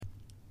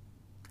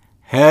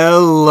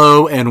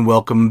Hello and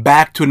welcome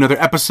back to another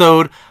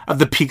episode of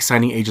the Peak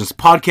Signing Agents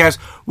Podcast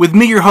with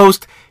me, your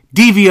host,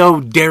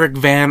 DVO Derek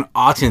Van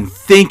Otten.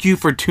 Thank you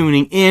for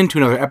tuning in to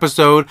another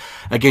episode.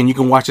 Again, you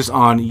can watch this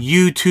on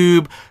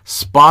YouTube,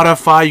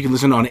 Spotify. You can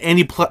listen on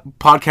any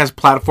podcast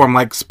platform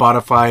like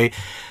Spotify,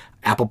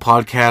 Apple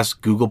Podcasts,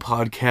 Google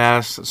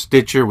Podcasts,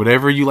 Stitcher,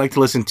 whatever you like to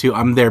listen to.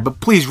 I'm there. But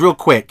please, real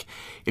quick,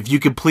 if you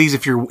could please,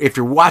 if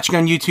you're watching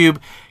on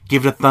YouTube,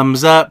 give it a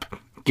thumbs up,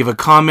 give a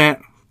comment.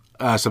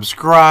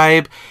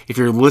 Subscribe. If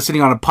you're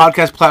listening on a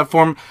podcast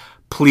platform,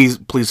 please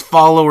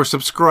follow or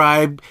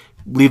subscribe.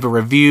 Leave a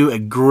review.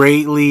 It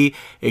greatly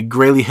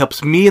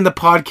helps me in the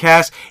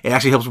podcast. It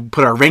actually helps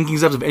put our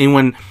rankings up. If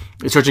anyone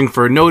is searching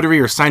for a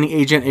notary or signing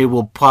agent, it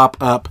will pop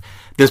up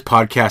this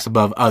podcast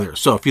above others.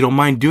 So if you don't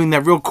mind doing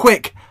that real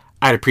quick,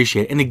 I'd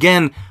appreciate it. And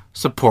again,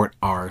 support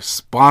our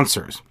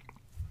sponsors.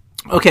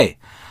 Okay.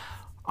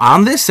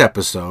 On this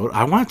episode,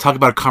 I want to talk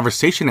about a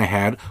conversation I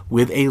had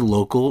with a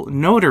local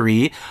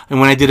notary and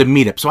when I did a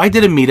meetup. So I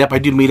did a meetup. I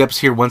do meetups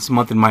here once a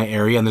month in my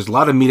area, and there's a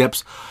lot of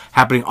meetups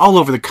happening all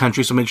over the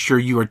country, so make sure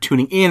you are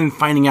tuning in and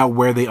finding out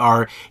where they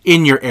are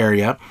in your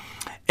area.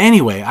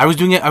 Anyway, I was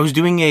doing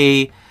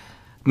a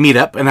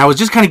meetup, and I was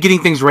just kind of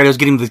getting things ready. I was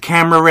getting the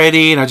camera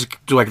ready, and I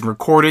can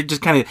record it,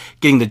 just kind of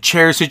getting the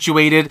chair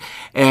situated.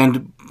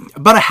 And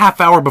about a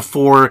half hour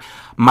before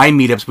my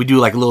meetups, we do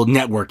like a little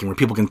networking where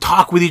people can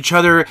talk with each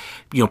other,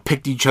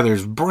 pick each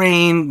other's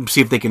brain, see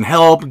if they can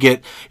help,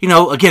 get,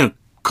 again,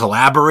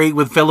 collaborate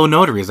with fellow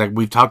notaries like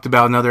we've talked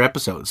about in other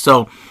episodes.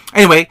 So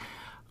anyway,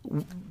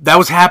 that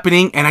was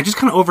happening, and I just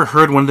kind of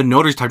overheard one of the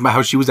notaries talking about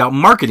how she was out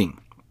marketing.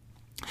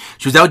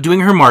 She was out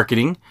doing her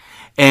marketing,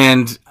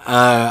 and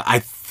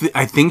I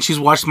think she's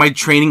watched my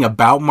training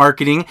about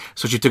marketing.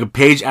 So she took a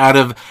page out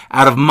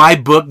of my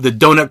book, the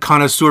Donut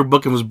Connoisseur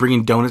book, and was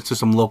bringing donuts to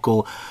some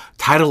local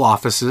title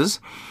offices.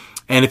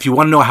 And if you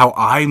want to know how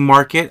I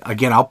market,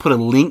 again, I'll put a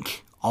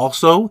link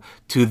also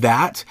to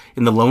that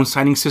in the loan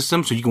signing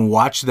system, so you can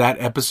watch that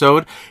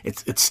episode.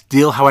 It's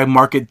still how I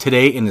market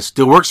today, and it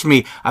still works for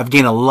me. I've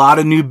gained a lot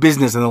of new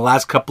business in the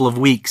last couple of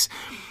weeks.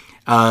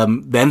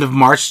 The end of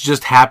March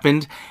just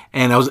happened,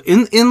 and I was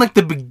in like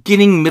the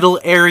beginning middle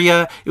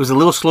area. It was a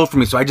little slow for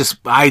me, so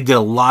I did a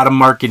lot of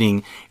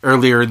marketing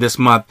earlier this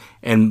month,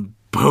 and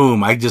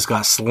boom, I just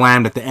got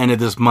slammed at the end of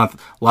this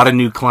month. A lot of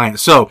new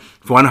clients. So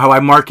if you want to know how I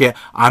market,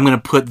 I'm going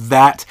to put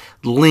that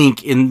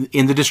link in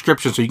the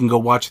description so you can go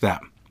watch that.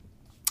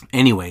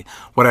 Anyway,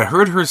 what I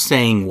heard her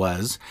saying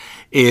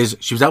is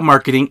she was out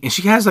marketing, and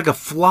she has like a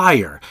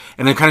flyer,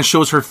 and it kind of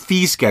shows her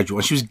fee schedule,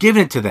 and she was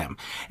giving it to them,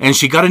 and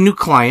she got a new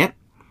client.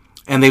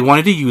 And they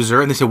wanted to use her,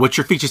 and they said, "What's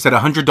your fee?" She said,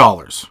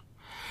 $100.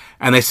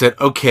 And they said,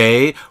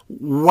 "Okay,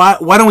 why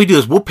don't we do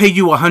this? We'll pay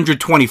you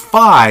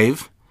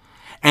 $125,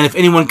 and if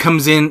anyone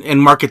comes in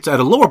and markets at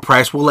a lower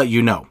price, we'll let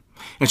you know."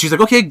 And she's like,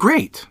 "Okay,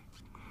 great."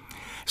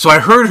 So I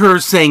heard her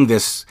saying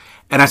this,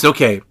 and I said,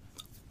 "Okay,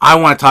 I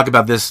want to talk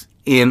about this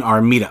in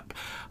our meetup."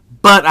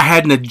 But I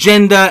had an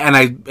agenda, and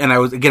I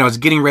was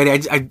getting ready.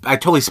 I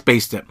totally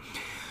spaced it.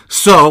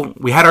 So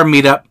we had our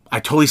meetup. I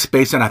totally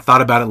spaced it, and I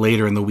thought about it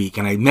later in the week.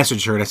 And I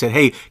messaged her, and I said,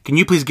 "Hey, can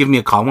you please give me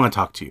a call? I want to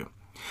talk to you."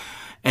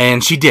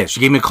 And she did. She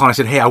gave me a call, and I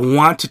said, "Hey, I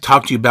want to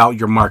talk to you about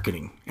your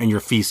marketing and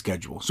your fee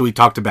schedule." So we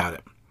talked about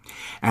it.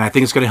 And I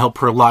think it's going to help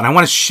her a lot. And I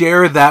want to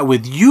share that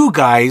with you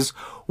guys,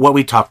 what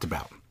we talked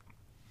about.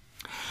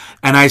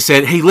 And I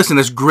said, "Hey, listen,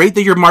 that's great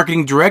that you're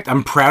marketing direct.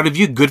 I'm proud of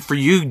you. Good for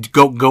you.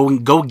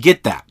 Go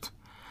get that.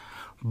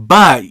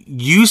 But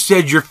you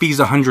said your fee's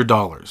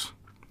 $100.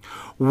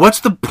 What's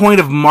the point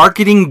of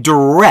marketing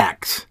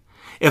direct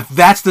if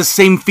that's the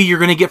same fee you're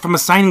going to get from a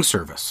signing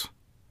service?"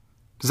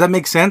 Does that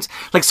make sense?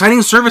 Like,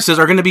 signing services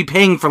are going to be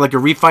paying for like a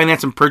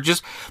refinance and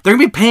purchase. They're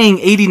going to be paying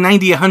 $80,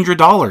 $90,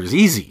 $100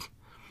 easy.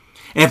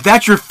 And if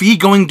that's your fee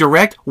going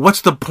direct,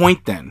 what's the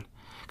point then?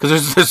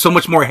 Because there's so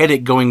much more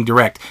headache going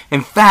direct.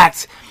 In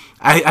fact,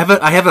 I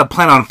have a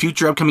plan on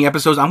future upcoming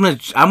episodes. I'm going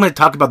to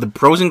talk about the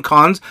pros and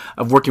cons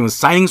of working with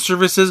signing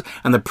services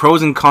and the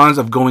pros and cons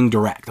of going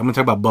direct. I'm going to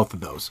talk about both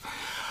of those.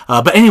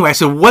 But anyway, I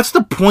said, what's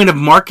the point of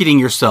marketing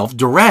yourself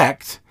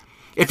direct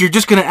if you're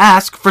just going to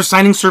ask for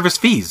signing service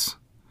fees?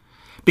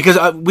 Because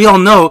we all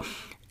know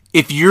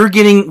if you're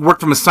getting work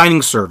from a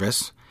signing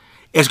service,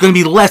 it's going to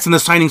be less than the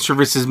signing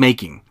service is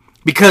making.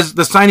 Because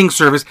the signing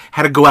service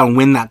had to go out and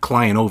win that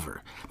client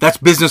over. That's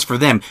business for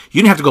them. You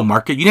didn't have to go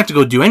market. You didn't have to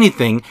go do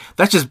anything.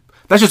 That's just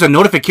a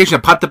notification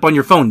that popped up on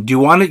your phone. Do you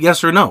want it?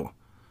 Yes or no?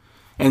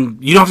 And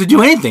you don't have to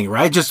do anything,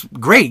 right? Just,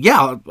 great,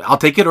 yeah, I'll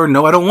take it, or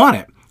no, I don't want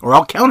it. Or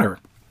I'll counter.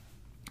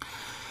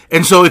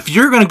 And so if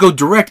you're going to go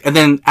direct and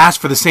then ask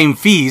for the same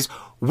fees,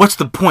 what's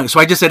the point? So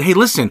I just said, hey,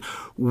 listen,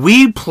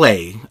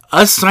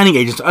 us signing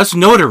agents, us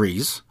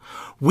notaries,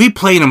 we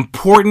play an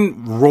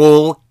important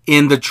role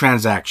in the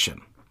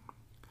transaction.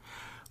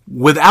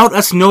 Without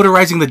us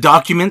notarizing the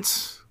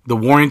documents, the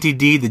warranty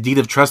deed, the deed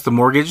of trust, the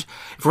mortgage,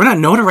 if we're not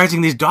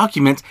notarizing these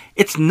documents,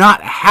 it's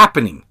not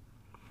happening,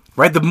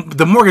 right?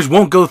 The mortgage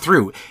won't go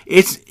through.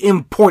 It's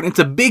important. It's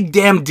a big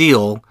damn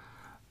deal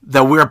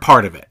that we're a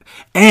part of it.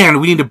 And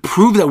we need to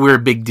prove that we're a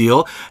big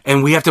deal,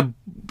 and we have to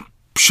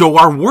show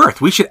our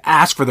worth. We should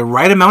ask for the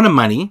right amount of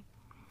money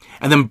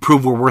and then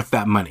prove we're worth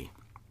that money.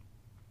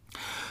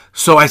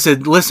 So I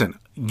said, listen,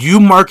 you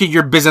market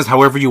your business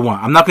however you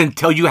want. I'm not going to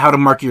tell you how to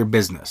market your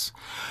business.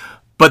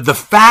 But the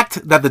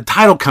fact that the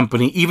title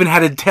company even had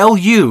to tell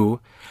you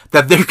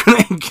that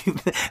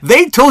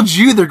they told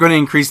you they're going to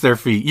increase their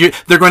fee.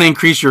 They're going to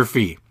increase your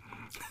fee.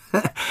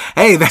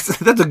 Hey,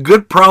 that's a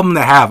good problem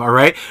to have, all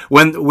right?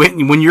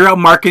 When you're out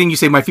marketing, you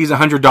say my fee's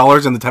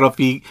 $100 and the title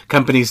fee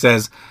company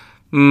says,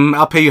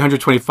 I'll pay you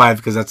 $125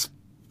 because that's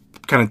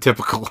kind of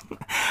typical.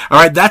 All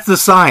right, that's the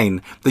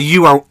sign that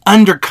you are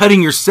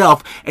undercutting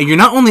yourself, and you're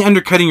not only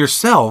undercutting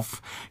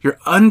yourself, you're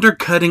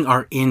undercutting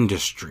our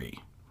industry.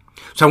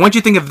 So I want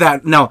you to think of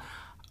that. Now,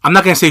 I'm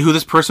not going to say who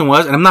this person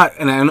was, and I'm not,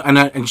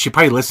 and she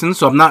probably listens,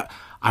 so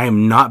I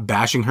am not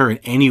bashing her in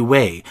any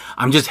way.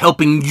 I'm just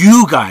helping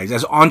you guys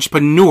as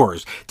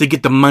entrepreneurs to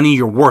get the money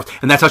you're worth.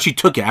 And that's how she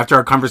took it. After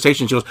our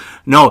conversation, she goes,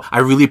 no, I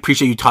really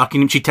appreciate you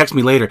talking. She texted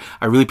me later.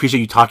 I really appreciate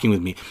you talking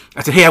with me.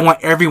 I said, hey, I want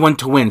everyone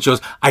to win. She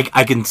goes,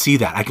 I can see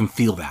that. I can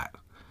feel that.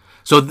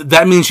 So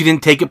that means she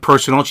didn't take it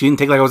personal. She didn't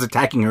take it like I was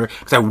attacking her,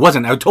 because I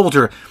wasn't. I told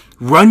her,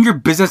 run your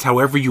business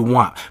however you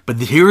want. But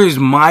here is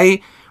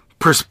my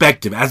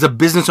perspective as a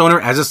business owner,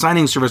 as a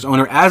signing service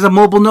owner, as a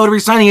mobile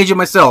notary signing agent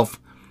myself.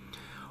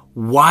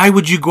 Why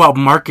would you go out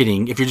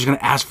marketing if you're just going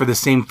to ask for the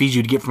same fees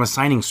you'd get from a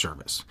signing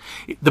service?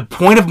 The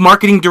point of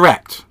marketing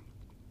direct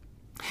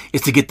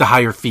is to get the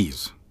higher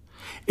fees.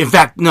 In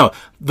fact, no,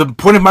 the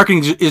point of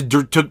marketing is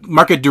to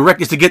market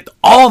direct is to get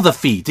all the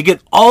fee, to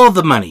get all of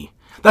the money.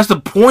 That's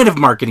the point of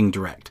marketing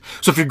direct.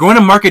 So if you're going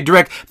to market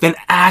direct, then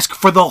ask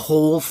for the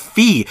whole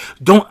fee.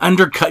 Don't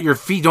undercut your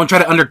fee. Don't try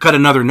to undercut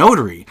another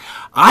notary.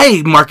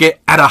 I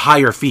market at a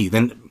higher fee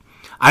than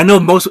I know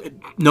most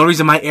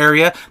notaries in my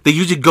area. They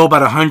usually go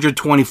about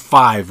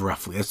 125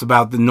 roughly. That's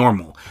about the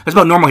normal. That's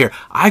about normal here.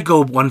 I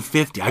go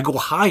 150. I go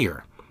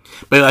higher.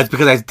 But that's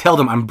because I tell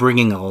them I'm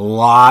bringing a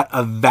lot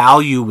of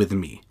value with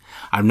me.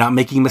 I'm not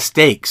making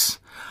mistakes.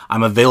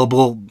 I'm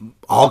available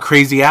all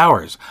crazy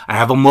hours. I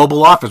have a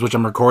mobile office, which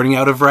I'm recording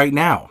out of right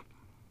now.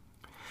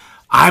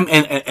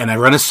 And I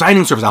run a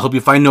signing service. I'll help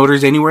you find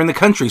notaries anywhere in the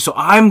country. So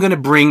I'm going to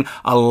bring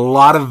a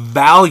lot of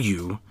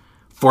value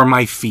for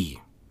my fee.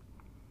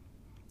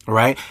 All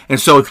right? And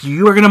so if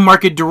you are going to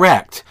market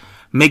direct,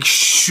 make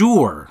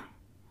sure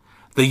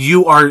that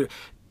you are...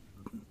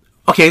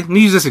 Okay, let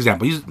me use this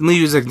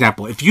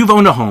example. If you've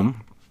owned a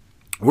home,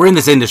 we're in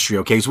this industry,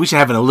 okay? So we should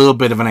have a little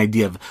bit of an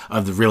idea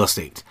of the real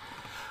estate.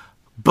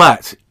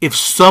 But if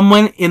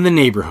someone in the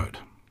neighborhood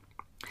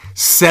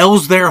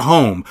sells their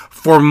home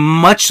for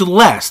much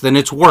less than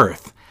it's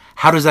worth,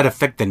 how does that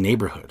affect the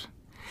neighborhood?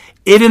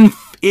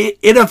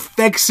 It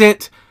affects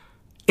it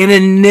in a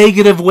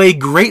negative way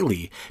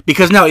greatly.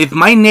 Because now, if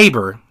my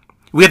neighbor,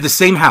 we have the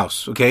same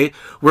house, okay?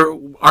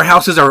 Our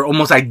houses are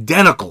almost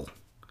identical,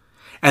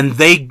 and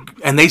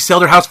they sell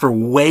their house for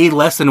way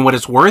less than what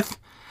it's worth,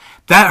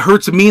 that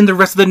hurts me and the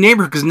rest of the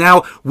neighborhood, because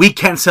now we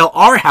can't sell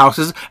our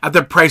houses at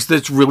the price that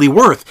it's really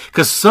worth,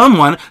 because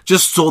someone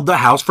just sold the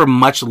house for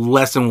much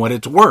less than what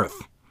it's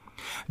worth.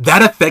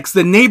 That affects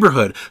the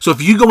neighborhood. So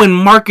if you go in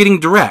marketing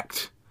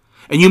direct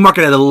and you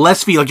market at a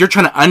less fee, like you're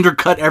trying to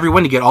undercut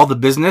everyone to get all the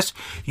business,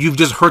 you've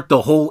just hurt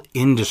the whole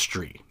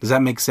industry. Does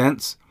that make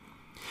sense?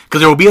 Because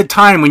there will be a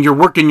time when you're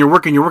working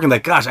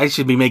like, gosh, I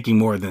should be making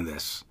more than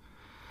this.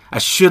 I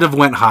should have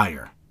went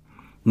higher.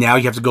 Now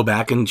you have to go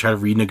back and try to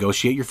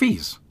renegotiate your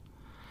fees.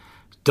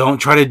 Don't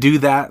try to do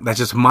that. That's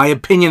just my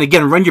opinion.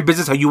 Again, run your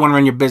business how you want to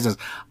run your business.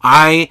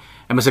 I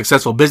am a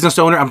successful business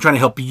owner. I'm trying to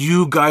help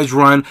you guys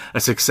run a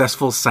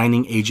successful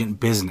signing agent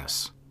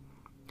business.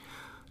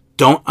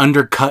 Don't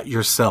undercut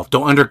yourself.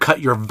 Don't undercut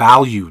your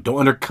value. Don't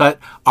undercut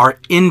our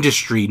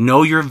industry.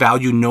 Know your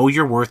value. Know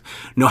your worth.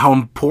 Know how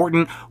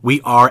important we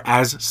are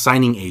as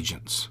signing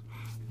agents.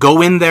 Go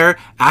in there.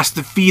 Ask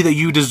the fee that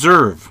you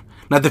deserve,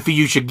 not the fee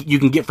you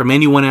can get from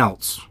anyone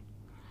else.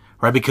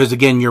 Right? Because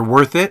again, you're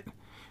worth it.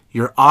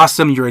 You're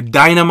awesome. You're a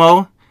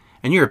dynamo.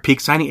 And you're a Peak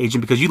Signing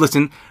Agent because you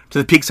listen to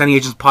the Peak Signing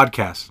Agents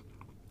podcast.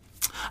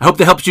 I hope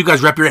that helps you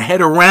guys wrap your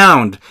head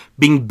around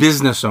being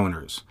business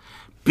owners,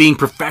 being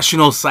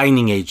professional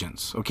signing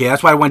agents. Okay,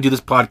 that's why I want to do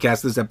this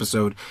podcast, this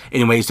episode,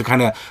 anyways, to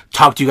kind of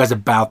talk to you guys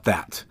about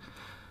that.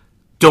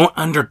 Don't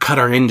undercut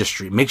our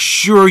industry. Make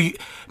sure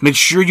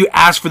you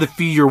ask for the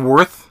fee you're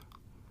worth,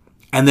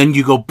 and then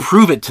you go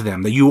prove it to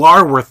them that you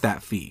are worth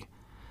that fee.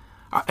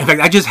 In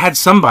fact, I just had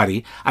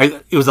somebody.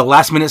 It was a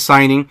last minute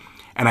signing,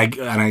 and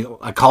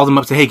I called them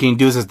up, said, "Hey, can you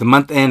do this? It's the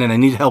month end, and I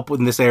need help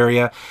in this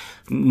area."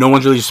 No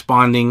one's really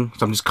responding,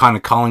 so I'm just kind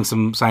of calling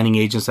some signing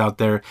agents out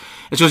there.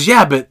 And she goes,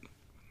 "Yeah, but,"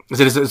 I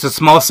said, "it's a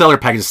small seller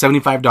package, it's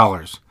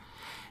 $75."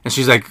 And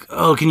she's like,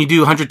 "Oh, can you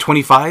do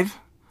 $125?"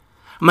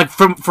 I'm like,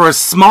 "For a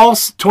small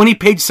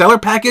 20-page seller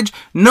package?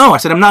 No." I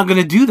said, "I'm not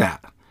going to do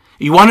that.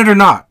 You want it or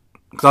not?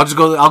 Because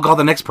I'll call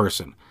the next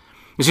person."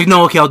 And she's like,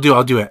 "No, okay, I'll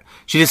do it."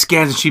 She just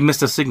scans and she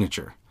missed a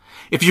signature.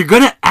 If you're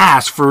going to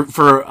ask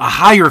for a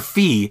higher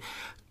fee,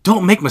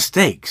 don't make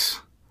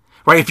mistakes.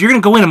 Right? If you're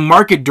going to go in and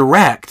market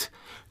direct,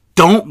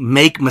 don't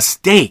make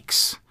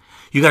mistakes.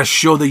 You got to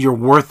show that you're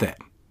worth it.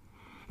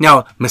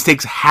 Now,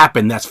 mistakes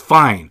happen, that's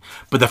fine.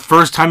 But the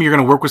first time you're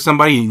going to work with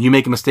somebody and you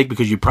make a mistake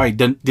because you probably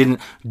didn't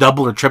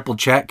double or triple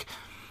check,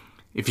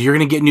 if you're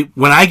going to get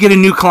when I get a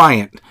new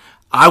client,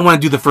 I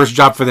want to do the first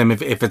job for them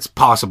if it's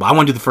possible. I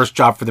want to do the first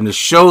job for them to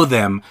show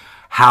them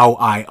how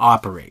I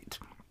operate.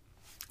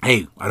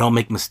 Hey, I don't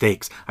make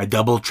mistakes. I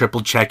double,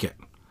 triple check it.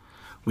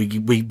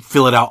 We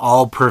fill it out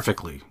all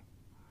perfectly.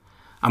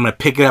 I'm going to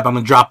pick it up. I'm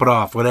going to drop it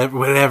off.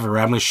 Whatever.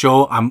 I'm going to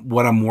show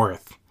what I'm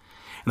worth.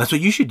 And that's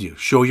what you should do.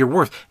 Show your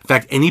worth. In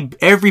fact,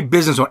 every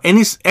business owner,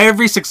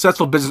 every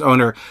successful business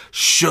owner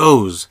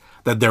shows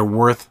that they're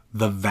worth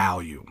the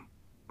value.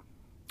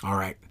 All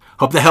right.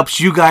 Hope that helps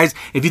you guys.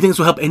 If you think this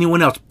will help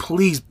anyone else,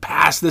 please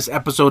pass this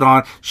episode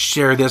on.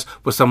 Share this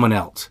with someone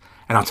else.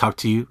 And I'll talk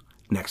to you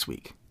next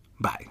week.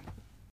 Bye.